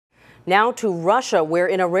Now to Russia, where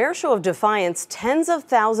in a rare show of defiance, tens of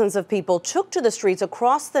thousands of people took to the streets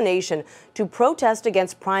across the nation to protest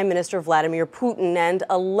against Prime Minister Vladimir Putin and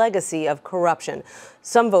a legacy of corruption.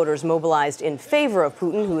 Some voters mobilized in favor of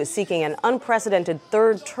Putin, who is seeking an unprecedented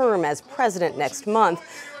third term as president next month.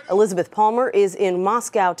 Elizabeth Palmer is in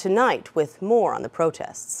Moscow tonight with more on the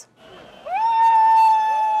protests.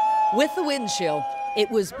 With the wind chill, it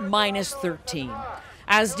was minus 13.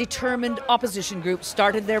 As determined opposition groups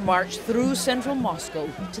started their march through central Moscow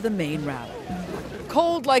to the main rally.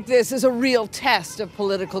 Cold like this is a real test of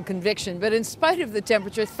political conviction, but in spite of the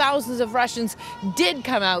temperature, thousands of Russians did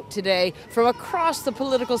come out today from across the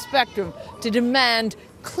political spectrum to demand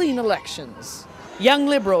clean elections. Young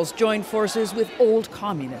liberals joined forces with old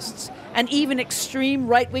communists and even extreme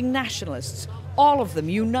right-wing nationalists, all of them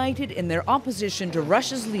united in their opposition to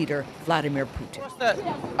Russia's leader, Vladimir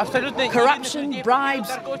Putin. Corruption, bribes,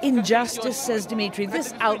 injustice, says Dmitry.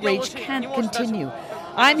 This outrage can't continue.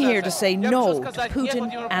 I'm here to say no to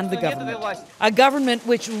Putin and the government. A government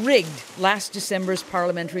which rigged last December's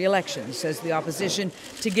parliamentary elections, says the opposition,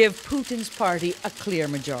 to give Putin's party a clear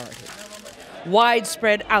majority.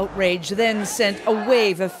 Widespread outrage then sent a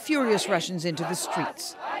wave of furious Russians into the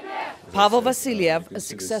streets. Pavel Vasilyev, a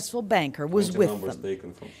successful banker, was with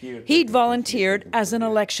them. He'd volunteered as an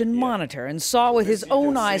election monitor and saw with his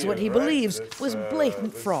own eyes what he believes was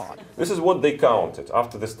blatant fraud. This is what they counted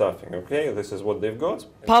after the stuffing, okay? This is what they've got.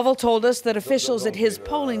 Pavel told us that officials at his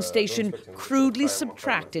polling station crudely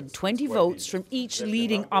subtracted 20 votes from each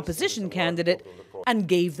leading opposition candidate and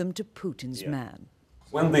gave them to Putin's man.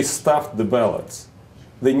 When they stuffed the ballots,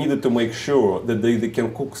 they needed to make sure that they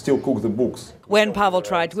can still cook the books. When Pavel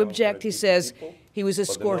tried to object, he says he was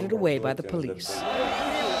escorted away by the police.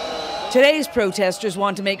 Today's protesters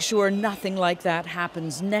want to make sure nothing like that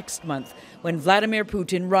happens next month when Vladimir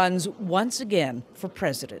Putin runs once again for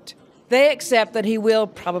president. They accept that he will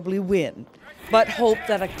probably win, but hope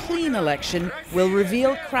that a clean election will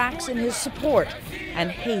reveal cracks in his support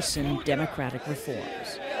and hasten democratic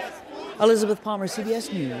reforms. Elizabeth Palmer,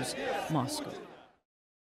 CBS News, Moscow.